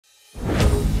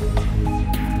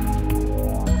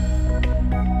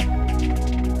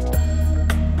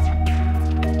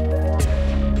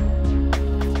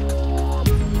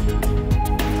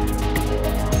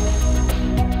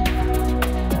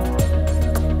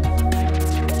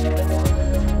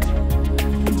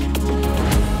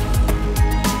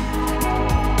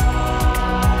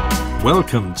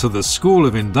Welcome to the School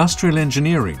of Industrial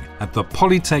Engineering at the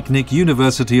Polytechnic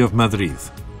University of Madrid.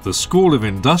 The School of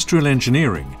Industrial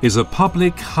Engineering is a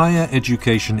public higher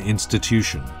education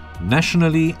institution,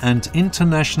 nationally and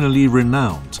internationally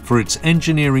renowned for its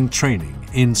engineering training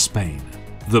in Spain.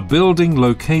 The building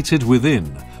located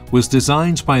within was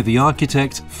designed by the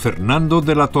architect Fernando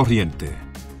de la Torriente.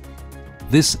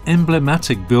 This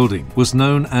emblematic building was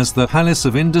known as the Palace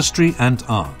of Industry and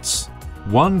Arts.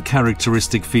 One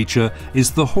characteristic feature is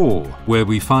the hall, where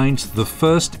we find the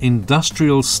first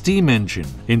industrial steam engine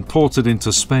imported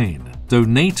into Spain,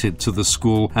 donated to the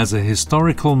school as a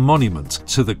historical monument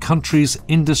to the country's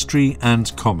industry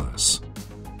and commerce.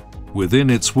 Within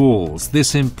its walls,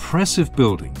 this impressive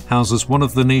building houses one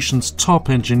of the nation's top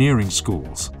engineering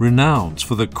schools, renowned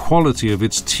for the quality of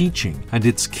its teaching and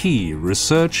its key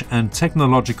research and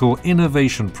technological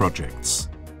innovation projects.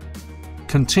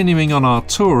 Continuing on our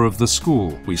tour of the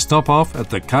school, we stop off at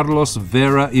the Carlos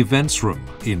Vera Events Room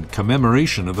in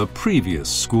commemoration of a previous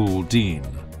school dean.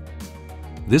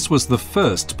 This was the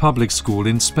first public school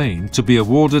in Spain to be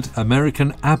awarded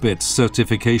American ABET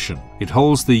certification. It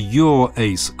holds the Your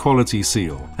Ace quality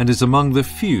seal and is among the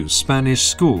few Spanish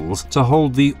schools to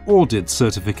hold the audit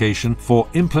certification for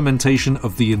implementation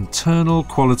of the internal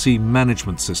quality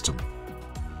management system.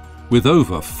 With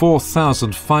over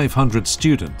 4,500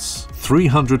 students,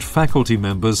 300 faculty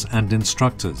members and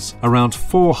instructors, around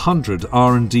 400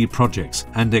 R&D projects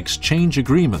and exchange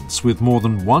agreements with more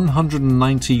than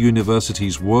 190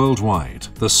 universities worldwide,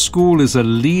 the school is a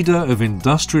leader of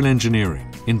industrial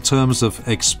engineering in terms of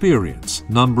experience,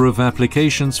 number of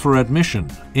applications for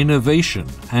admission, innovation,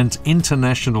 and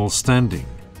international standing.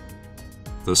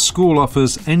 The school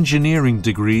offers engineering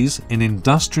degrees in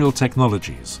industrial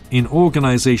technologies, in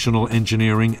organizational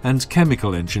engineering and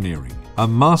chemical engineering, a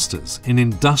master's in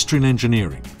industrial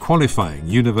engineering, qualifying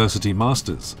university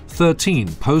masters, 13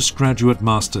 postgraduate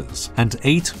masters, and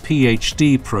 8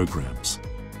 PhD programs.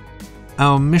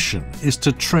 Our mission is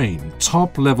to train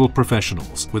top-level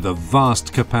professionals with a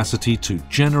vast capacity to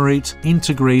generate,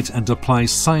 integrate, and apply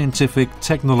scientific,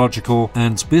 technological,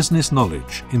 and business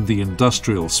knowledge in the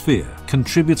industrial sphere,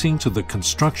 contributing to the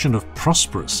construction of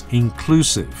prosperous,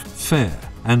 inclusive, fair,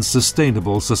 and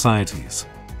sustainable societies.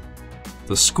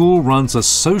 The school runs a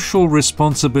social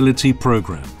responsibility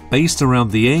program based around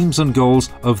the aims and goals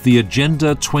of the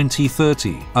Agenda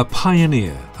 2030, a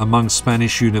pioneer among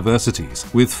Spanish universities,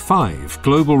 with 5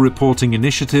 Global Reporting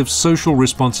Initiative social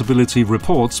responsibility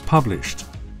reports published.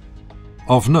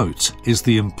 Of note is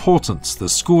the importance the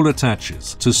school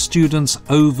attaches to students'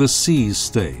 overseas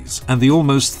stays and the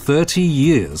almost 30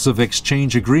 years of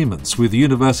exchange agreements with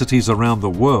universities around the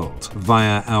world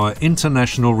via our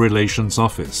International Relations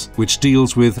Office, which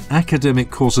deals with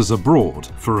academic courses abroad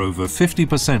for over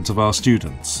 50% of our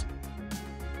students.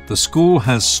 The school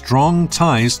has strong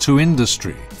ties to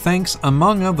industry, thanks,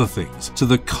 among other things, to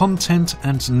the content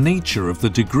and nature of the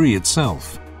degree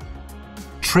itself.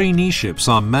 Traineeships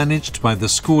are managed by the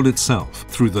school itself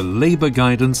through the Labour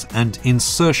Guidance and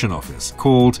Insertion Office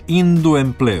called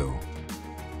Indoempleo.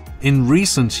 In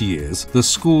recent years, the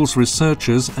school's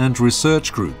researchers and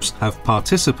research groups have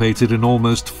participated in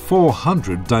almost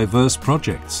 400 diverse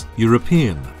projects,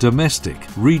 European, domestic,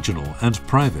 regional, and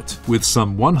private, with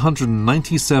some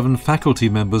 197 faculty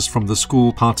members from the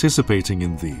school participating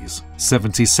in these.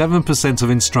 77% of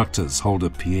instructors hold a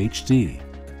PhD.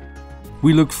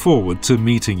 We look forward to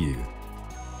meeting you.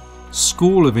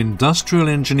 School of Industrial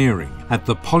Engineering at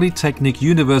the Polytechnic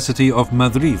University of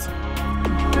Madrid.